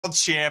world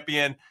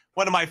champion,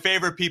 one of my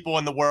favorite people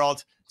in the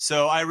world.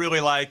 So I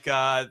really like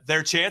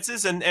their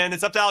chances, and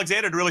it's up to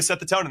Alexander to really set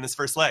the tone in this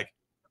first leg.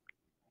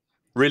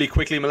 Really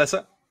quickly,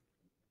 Melissa.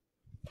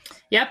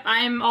 Yep,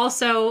 I'm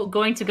also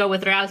going to go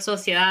with Real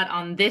Sociedad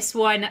on this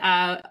one.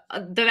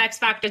 The X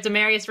factor is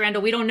Demarius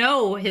Randall. We don't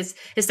know his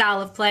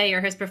style of play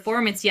or his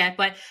performance yet,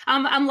 but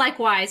I'm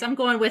likewise. I'm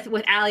going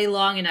with Ali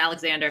Long and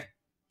Alexander.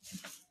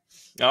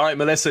 All right,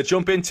 Melissa,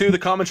 jump into the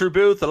commentary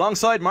booth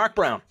alongside Mark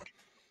Brown.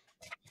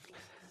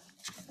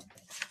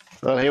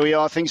 Well, here we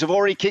are. Things have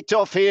already kicked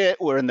off here.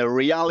 We're in the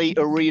Reali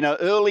Arena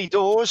early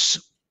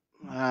doors.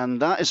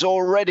 And that is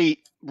already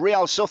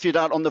Real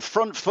Sociedad on the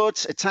front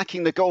foot,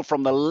 attacking the goal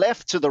from the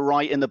left to the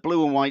right in the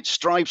blue and white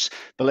stripes.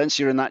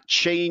 Valencia in that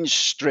change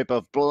strip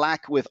of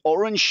black with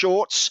orange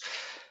shorts.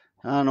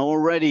 And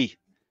already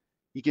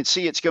you can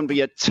see it's going to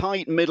be a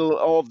tight middle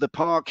of the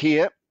park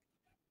here.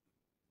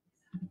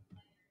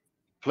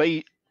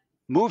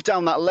 Move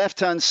down that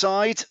left-hand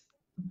side.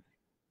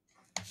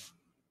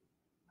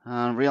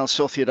 And Real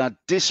Sociedad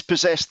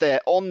dispossessed there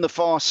on the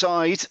far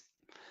side.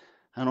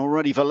 And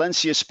already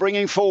Valencia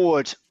springing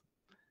forward.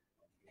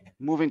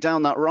 Moving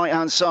down that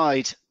right-hand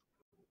side.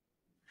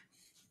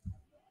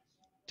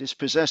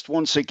 Dispossessed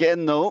once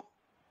again, though.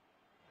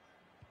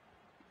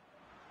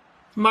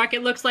 Mark,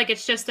 it looks like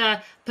it's just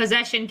a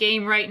possession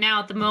game right now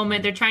at the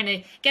moment. They're trying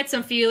to get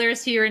some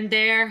feelers here and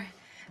there.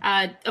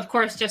 Of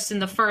course, just in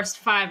the first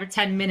 5 or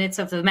 10 minutes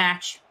of the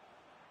match.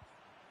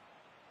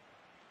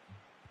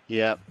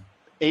 Yeah.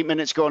 8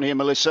 minutes gone here,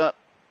 Melissa,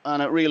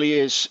 and it really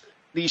is.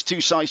 These two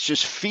sides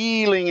just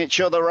feeling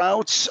each other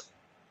out.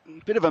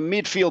 A bit of a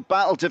midfield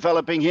battle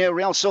developing here.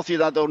 Real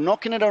Sociedad, though,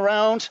 knocking it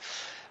around.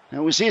 It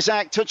was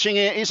Isak touching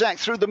it. Isak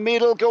through the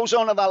middle, goes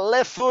on to that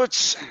left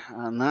foot.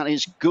 And that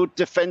is good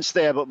defence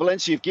there. But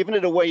Valencia have given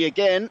it away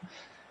again.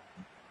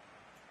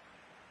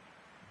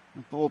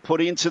 The ball put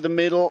into the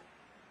middle.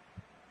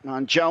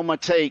 And Jaume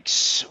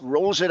takes,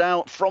 rolls it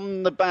out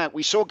from the back.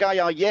 We saw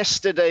Gayà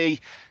yesterday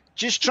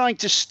just trying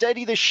to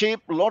steady the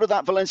ship. A lot of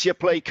that Valencia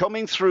play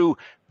coming through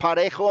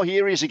Parejo.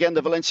 Here he is again,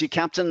 the Valencia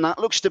captain. That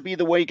looks to be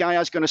the way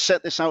Gayà's going to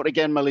set this out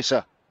again,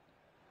 Melissa.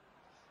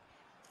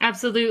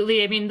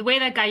 Absolutely. I mean, the way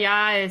that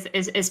Gayà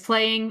is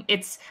playing,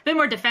 it's a bit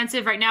more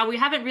defensive right now. We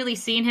haven't really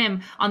seen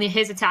him on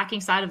his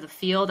attacking side of the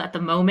field at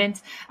the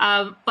moment.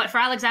 But for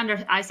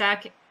Alexander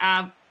Isak,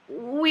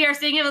 we are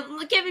seeing him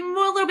giving a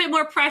little bit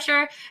more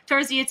pressure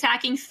towards the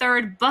attacking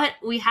third, but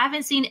we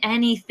haven't seen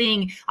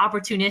anything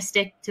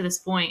opportunistic to this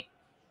point.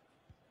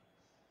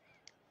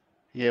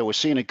 Yeah, we're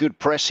seeing a good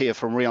press here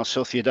from Real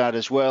Sociedad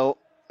as well.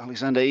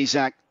 Alexander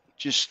Isak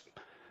just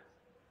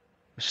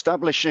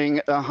establishing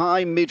a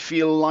high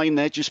midfield line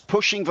there, just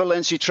pushing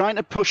Valencia, trying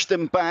to push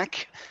them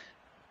back.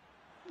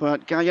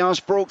 But Gayà's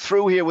broke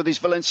through here with his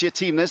Valencia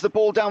team. There's the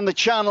ball down the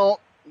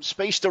channel.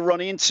 Space to run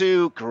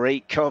into.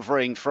 Great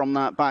covering from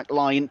that back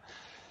line.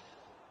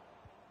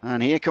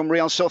 And here come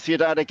Real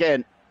Sociedad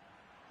again.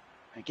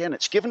 Again,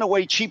 it's given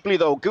away cheaply,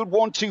 though. Good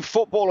 1-2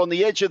 football on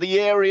the edge of the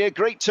area.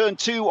 Great turn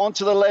 2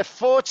 onto the left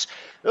foot.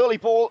 Early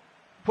ball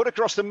put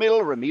across the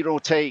middle. Ramiro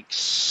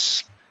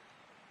takes.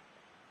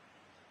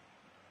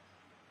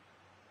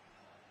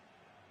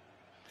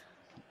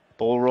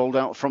 Ball rolled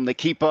out from the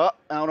keeper,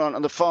 out onto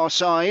the far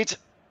side.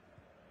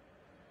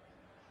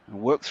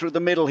 And work through the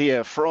middle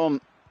here from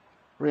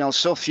Real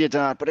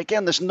Sociedad. But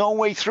again, there's no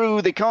way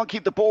through. They can't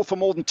keep the ball for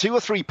more than 2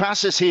 or 3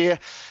 passes here.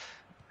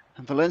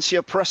 And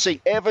Valencia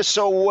pressing ever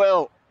so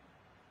well,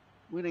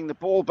 winning the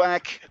ball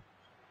back.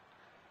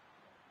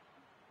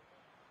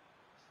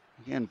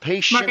 Again,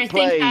 patient Mark,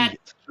 play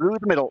through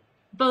the middle.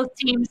 Both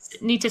teams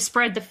need to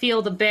spread the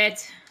field a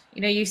bit.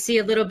 You know, you see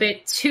a little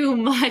bit too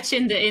much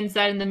in the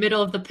inside, in the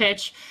middle of the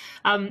pitch.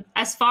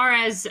 As far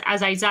as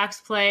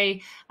Isak's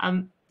play,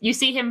 you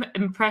see him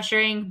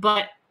pressuring,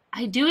 but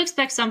I do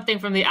expect something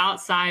from the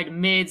outside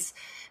mids.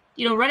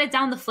 You know, run it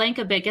down the flank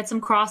a bit, get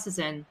some crosses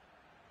in.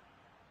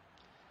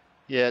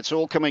 Yeah, it's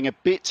all coming a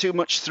bit too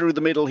much through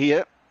the middle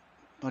here.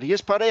 But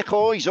here's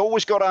Parejo. He's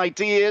always got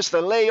ideas.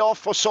 The layoff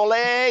for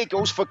Soler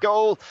goes for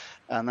goal.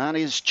 And that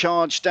is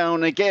charged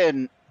down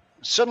again.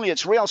 Suddenly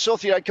it's Real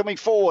Sociedad coming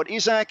forward.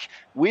 Isak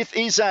with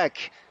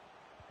Isak.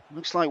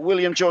 Looks like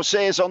William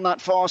José is on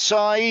that far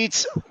side.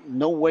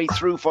 No way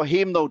through for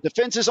him, though.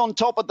 Defence is on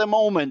top at the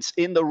moment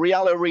in the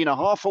Real Arena.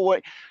 Half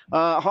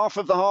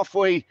of the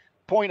halfway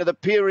point of the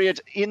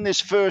period in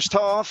this first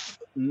half.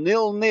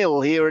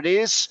 0-0 here it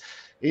is.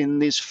 In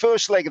this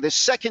first leg of the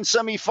second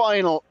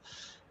semi-final,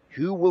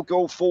 who will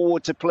go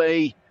forward to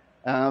play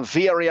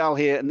Villarreal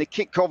here in the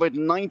KICK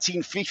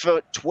COVID-19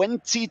 FIFA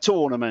 20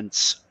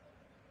 tournament?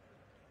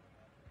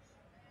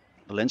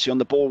 Valencia on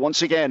the ball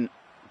once again.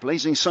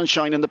 Blazing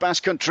sunshine in the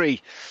Basque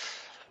Country.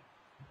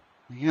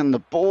 And the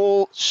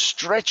ball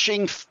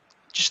stretching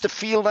just to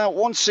field out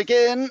once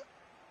again.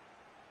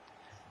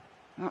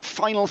 That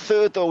final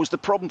third, though, is the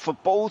problem for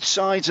both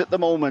sides at the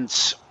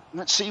moment.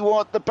 Let's see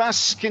what the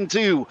Basques can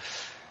do.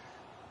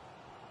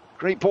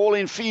 Great ball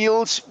in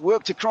field,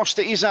 worked across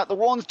to Isak, the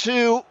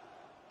 1-2.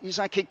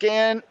 Isak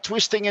again,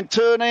 twisting and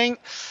turning.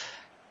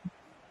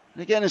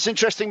 And again, it's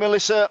interesting,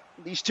 Melissa,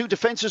 these two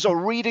defenses are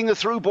reading the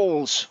through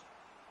balls.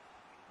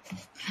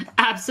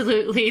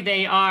 Absolutely,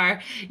 they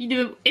are. You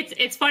know,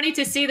 it's funny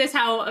to see this,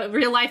 how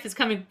real life is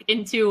coming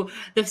into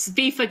the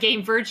FIFA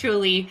game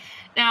virtually.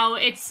 Now,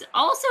 it's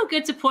also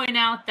good to point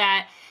out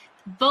that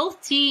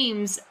both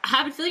teams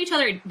have been feeling each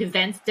other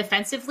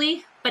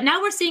defensively, but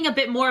now we're seeing a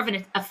bit more of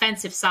an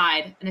offensive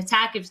side, an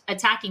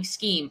attacking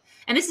scheme.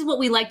 And this is what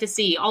we like to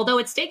see. Although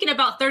it's taken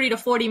about 30 to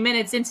 40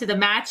 minutes into the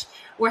match,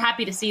 we're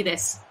happy to see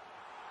this.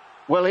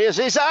 Well, here's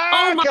Isak,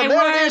 oh my and there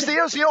word. it is,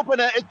 here's the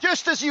opener.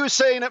 Just as you were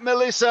saying it,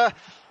 Melissa,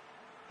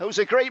 it was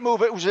a great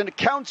move. It was a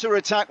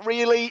counter-attack,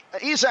 really.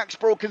 Isak's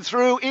broken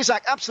through.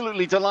 Isak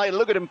absolutely delighted.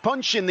 Look at him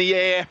punch in the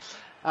air.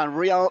 And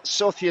Real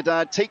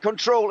Sociedad take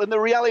control in the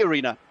Real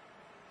Arena.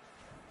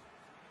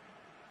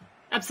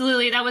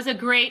 Absolutely. That was a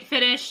great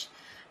finish.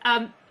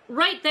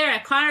 Right there, a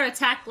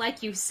counter-attack,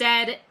 like you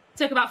said.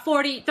 Took about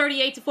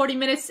 38 to 40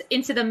 minutes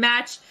into the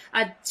match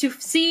to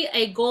see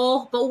a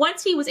goal. But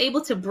once he was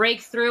able to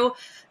break through,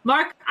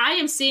 Mark, I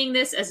am seeing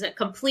this as a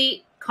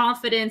complete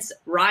confidence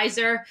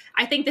riser.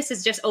 I think this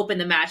has just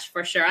opened the match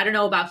for sure. I don't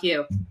know about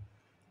you.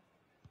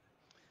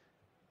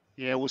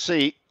 Yeah, we'll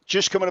see.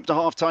 Just coming up to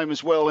half-time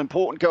as well.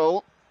 Important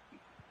goal.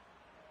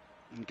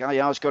 And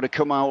Gayà's got to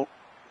come out,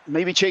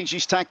 maybe change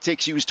his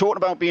tactics. He was talking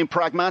about being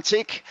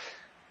pragmatic,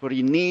 but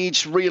he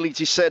needs really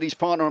to set his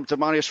partner up to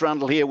Marius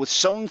Randall here with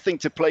something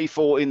to play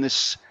for in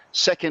this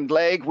second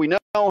leg. We know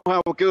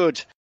how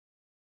good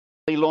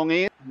long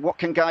in. What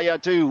can Gayà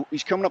do?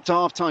 He's coming up to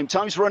half-time.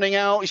 Time's running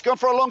out. He's gone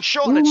for a long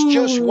shot, and it's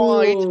just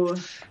wide.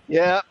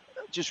 Yeah,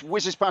 just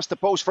whizzes past the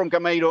post from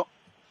Gameiro.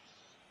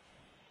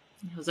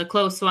 It was a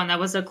close one. That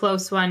was a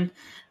close one.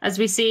 As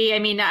we see, I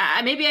mean,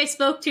 maybe I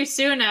spoke too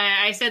soon.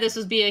 I said this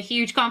would be a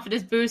huge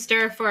confidence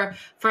booster for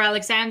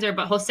Alexander,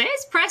 but Jose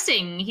is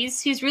pressing.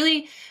 He's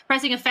really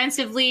pressing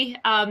offensively,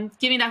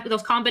 giving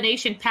those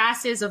combination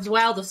passes as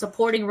well, the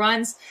supporting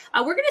runs.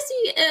 We're going to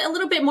see a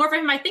little bit more from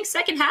him. I think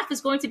second half is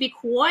going to be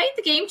quite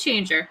the game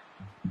changer.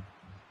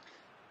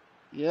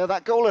 Yeah,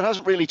 that goal, it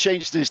hasn't really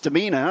changed his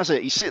demeanour, has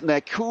it? He's sitting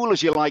there cool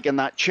as you like in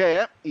that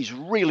chair. He's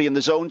really in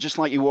the zone, just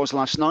like he was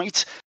last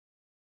night.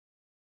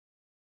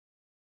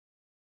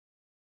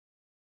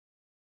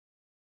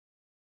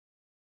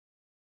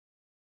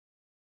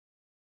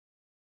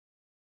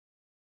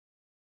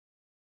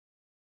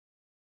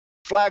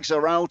 Flags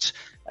are out.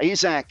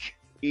 Isak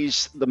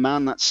is the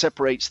man that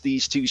separates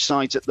these two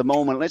sides at the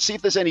moment. Let's see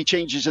if there's any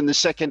changes in the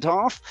second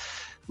half.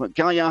 But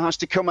Gayà has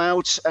to come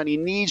out, and he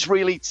needs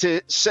really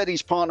to set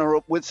his partner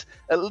up with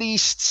at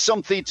least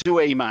something to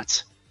aim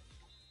at.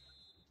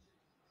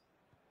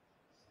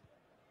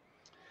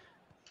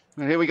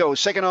 And here we go,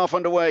 second half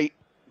underway.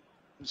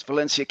 It's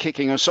Valencia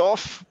kicking us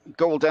off.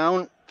 Goal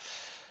down.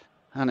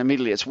 And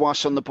immediately it's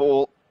Was on the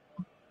ball.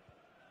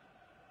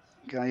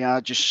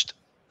 Gayà just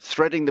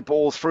threading the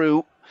ball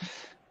through.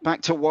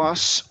 Back to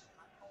Was.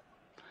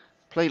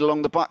 Played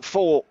along the back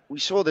four. We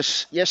saw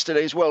this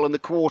yesterday as well in the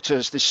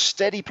quarters. This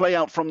steady play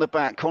out from the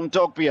back.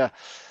 Kondogbia.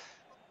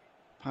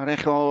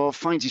 Parejo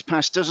finds his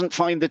pass, doesn't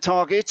find the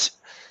target.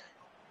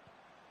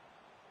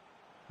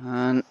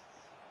 And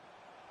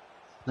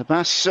the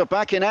Basques are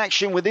back in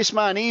action with this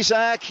man,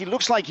 Isak. He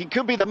looks like he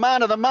could be the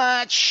man of the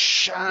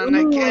match. And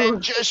again,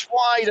 just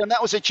wide. And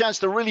that was a chance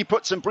to really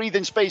put some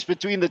breathing space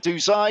between the two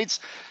sides.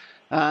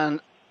 And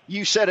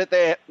you said it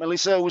there,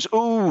 Melissa, it was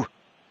ooh.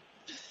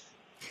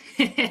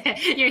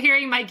 You're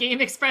hearing my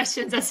game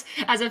expressions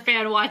as a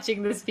fan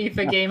watching this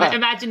FIFA game.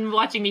 Imagine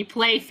watching me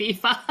play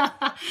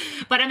FIFA.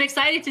 But I'm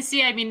excited to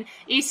see. I mean,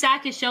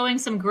 Isak is showing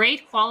some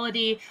great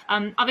quality.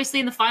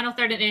 Obviously, in the final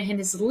third and in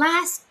his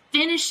last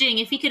finishing,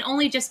 if he can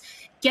only just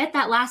get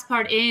that last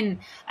part in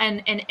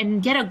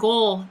and get a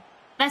goal,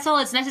 that's all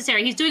that's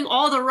necessary. He's doing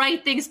all the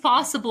right things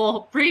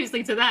possible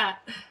previously to that.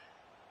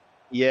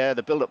 Yeah,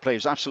 the build-up play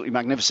is absolutely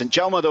magnificent.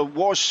 Jaume, though,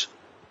 was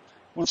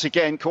once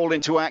again called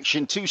into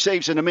action. 2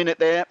 saves in a minute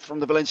there from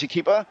the Valencia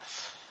keeper.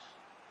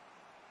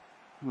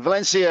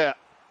 Valencia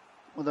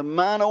with a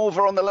man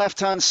over on the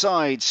left-hand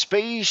side.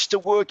 Space to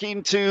work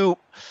into.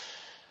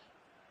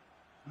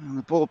 And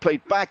the ball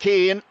played back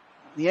in.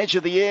 The edge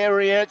of the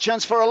area.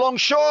 Chance for a long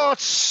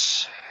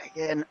shot.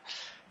 Again,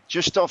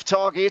 just off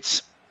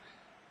target.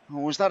 Oh,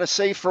 was that a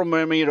save from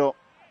Ramiro?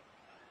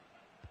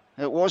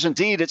 It was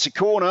indeed. It's a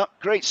corner.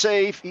 Great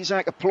save.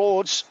 Isak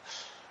applauds.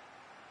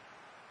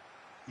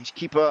 His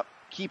keeper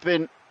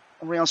keeping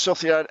Real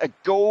Sociedad a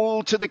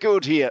goal to the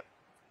good here.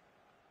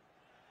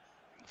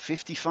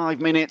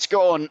 55 minutes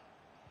gone.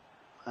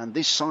 And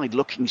this side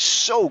looking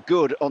so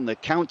good on the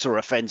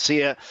counter-offence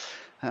here.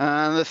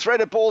 And the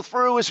threaded ball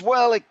through as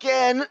well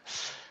again.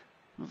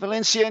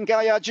 Valencia and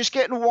Gayà just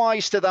getting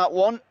wise to that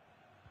one.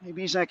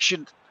 Maybe Isak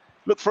should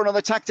look for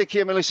another tactic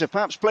here, Melissa.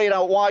 Perhaps play it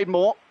out wide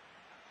more.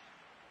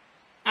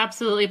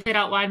 Absolutely, played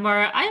out wide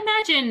more. I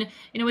imagine,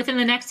 within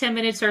the next 10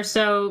 minutes or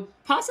so,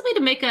 possibly to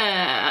make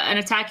an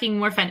attacking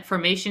more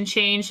formation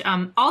change.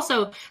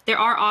 Also, there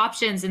are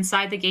options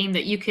inside the game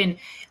that you can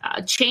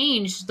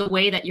change the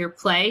way that you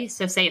play.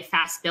 So say a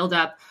fast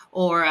build-up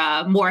or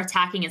more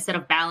attacking instead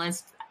of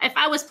balanced. if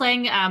I was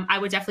playing, I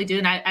would definitely do,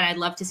 and I'd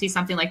love to see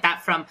something like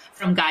that from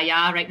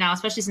Gayà right now,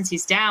 especially since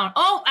he's down.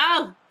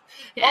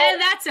 Yeah,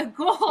 that's a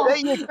goal. There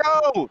you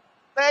go.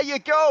 There you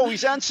go.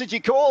 He's answered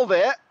your call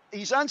there.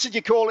 He's answered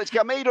your call. It's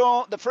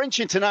Gamero, the French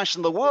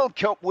international, the World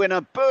Cup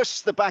winner,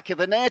 bursts the back of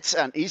the net.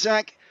 And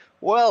Isak,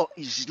 well,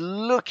 he's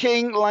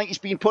looking like he's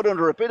been put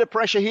under a bit of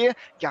pressure here.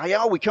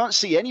 Gayà, we can't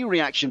see any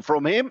reaction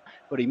from him,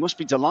 but he must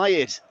be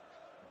delighted.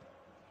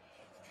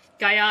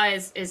 Gayà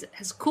is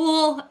as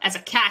cool as a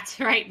cat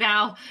right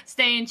now,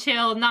 staying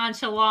chill,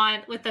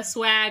 nonchalant with the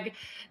swag,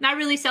 not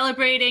really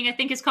celebrating. I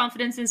think his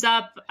confidence is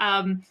up.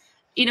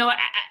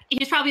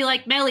 He's probably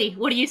like, Melly,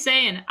 what are you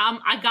saying?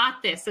 I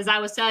got this. As I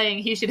was saying,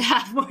 he should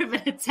have more of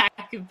an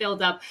attack and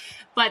build up.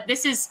 But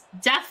this is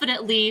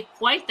definitely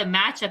quite the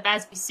matchup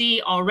as we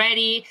see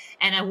already.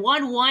 And a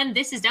 1-1,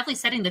 this is definitely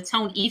setting the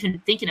tone, even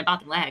thinking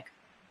about the leg.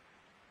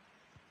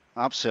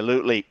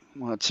 Absolutely.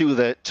 Well, two of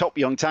the top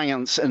young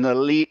talents in La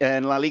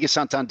Liga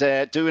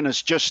Santander doing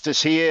us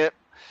justice here.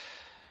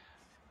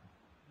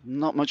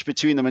 Not much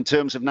between them in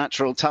terms of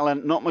natural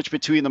talent. Not much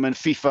between them in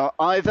FIFA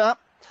either.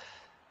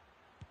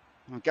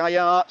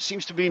 Gayà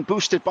seems to have been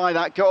boosted by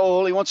that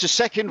goal. He wants a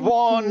second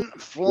one.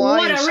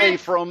 Flying save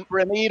from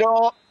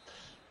Ramiro.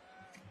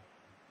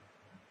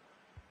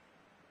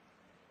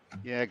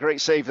 Yeah,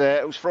 great save there.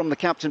 It was from the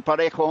captain,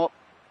 Parejo.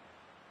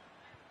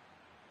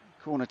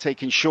 Corner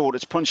taken short.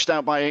 It's punched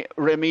out by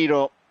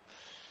Ramiro.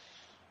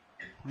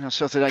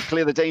 So they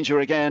clear the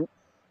danger again.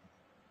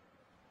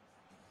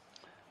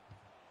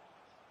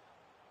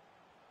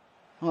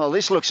 Well,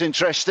 this looks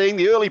interesting.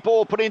 The early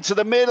ball put into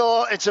the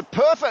middle. It's a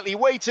perfectly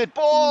weighted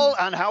ball.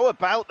 And how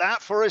about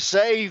that for a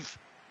save?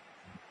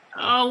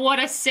 Oh, what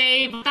a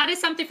save. That is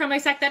something from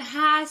Isak that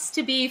has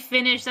to be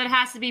finished, that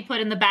has to be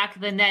put in the back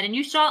of the net. And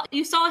you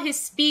saw his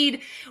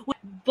speed with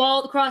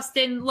ball crossed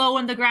in low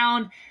on the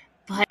ground.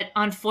 But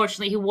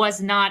unfortunately, he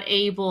was not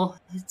able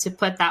to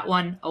put that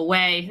one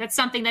away. That's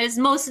something that is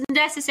most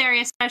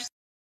necessary,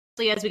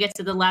 especially as we get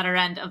to the latter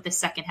end of the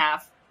second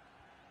half.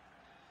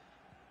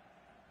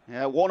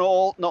 Yeah,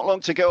 1-1, not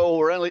long to go.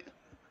 We're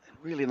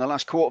really in the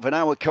last quarter of an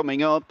hour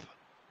coming up.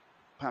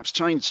 Perhaps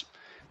time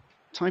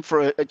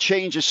for a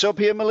change of sub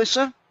here,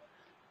 Melissa?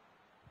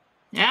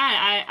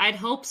 Yeah, I'd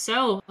hope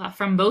so,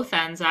 from both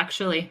ends,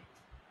 actually.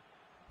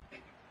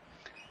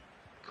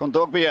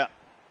 Kondogbia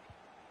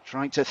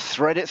trying to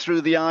thread it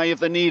through the eye of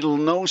the needle.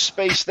 No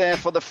space there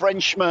for the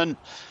Frenchman.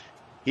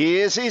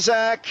 Here's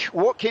Isak.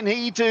 What can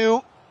he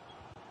do?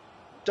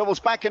 Doubles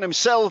back on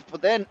himself,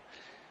 but then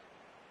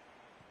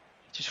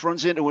just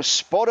runs into a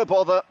spot of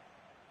bother.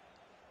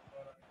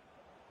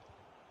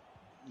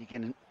 You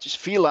can just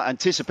feel that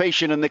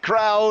anticipation in the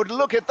crowd.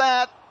 Look at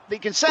that. They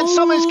can sense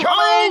something's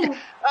coming.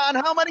 And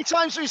how many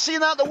times have we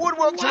seen that? The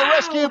woodwork to the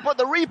rescue, but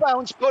the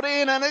rebound's put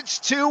in, and it's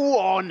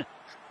 2-1.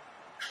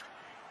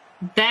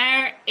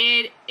 There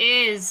it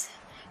is.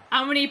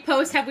 How many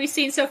posts have we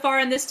seen so far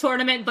in this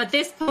tournament? But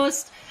this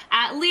post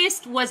at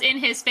least was in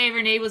his favor,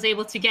 and he was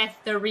able to get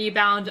the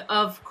rebound,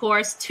 of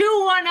course.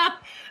 2-1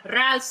 up,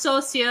 Real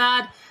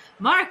Sociedad.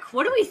 Mark,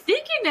 what are we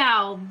thinking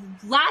now?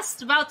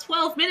 Last about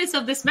 12 minutes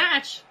of this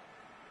match.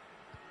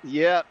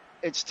 Yeah,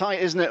 it's tight,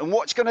 isn't it? And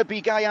what's going to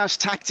be Gayà's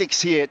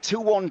tactics here?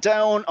 2-1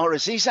 down, or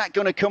is Isak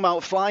going to come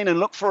out flying and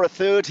look for a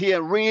third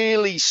here?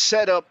 Really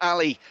set up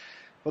Ali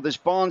for this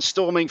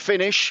barnstorming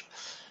finish.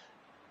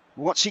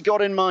 What's he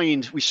got in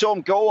mind? We saw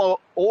him go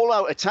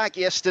all-out attack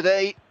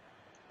yesterday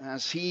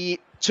as he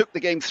took the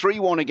game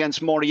 3-1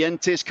 against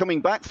Morientes,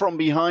 coming back from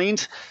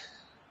behind.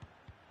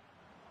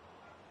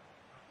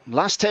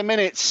 Last 10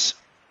 minutes,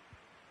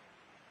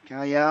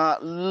 Gayà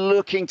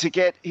looking to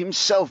get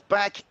himself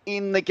back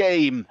in the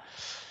game.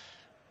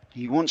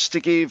 He wants to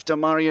give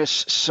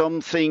Damarius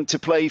something to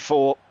play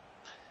for.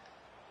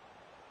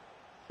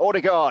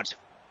 Odegaard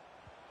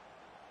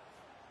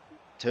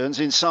turns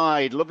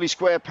inside, lovely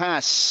square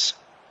pass.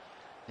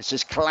 This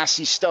is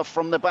classy stuff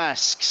from the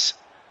Basques.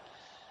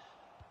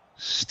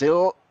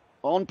 Still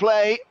on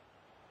play.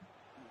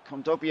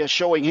 Kondogbia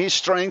showing his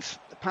strength.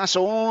 The pass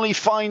only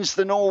finds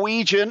the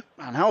Norwegian.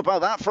 And how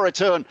about that for a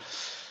turn?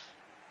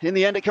 In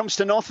the end, it comes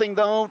to nothing,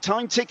 though.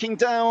 Time ticking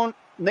down.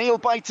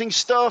 Nail-biting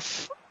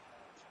stuff.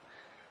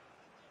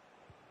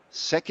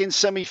 Second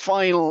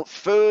semi-final,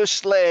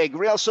 first leg.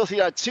 Real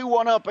Sociedad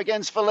 2-1 up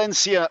against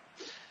Valencia.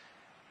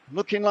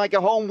 Looking like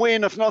a home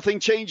win if nothing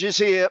changes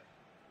here.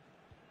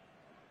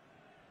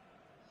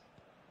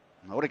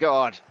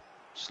 Odegaard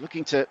just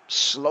looking to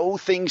slow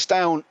things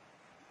down.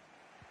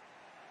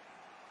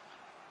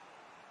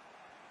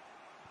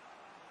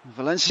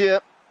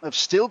 Valencia have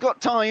still got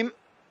time.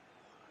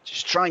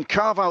 Just try and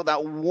carve out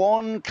that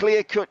one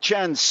clear-cut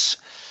chance.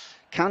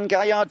 Can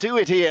Gayà do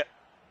it here?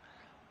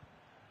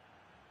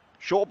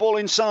 Short ball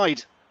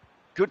inside.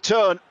 Good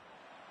turn.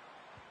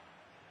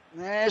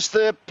 There's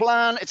the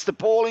plan. It's the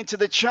ball into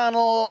the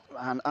channel.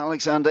 And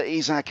Alexander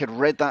Isak had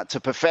read that to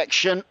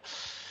perfection.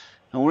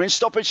 And we're in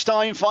stoppage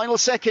time, final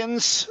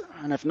seconds.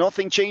 And if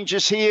nothing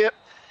changes here,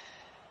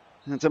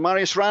 And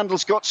Demarius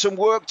Randall's got some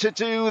work to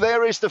do.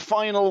 There is the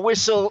final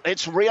whistle.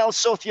 It's Real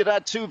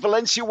Sociedad 2,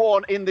 Valencia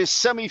 1 in this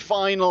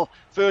semi-final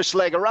first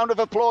leg. A round of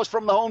applause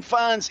from the home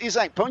fans.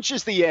 Isak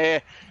punches the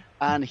air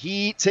and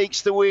he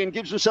takes the win,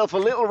 gives himself a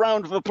little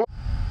round of applause.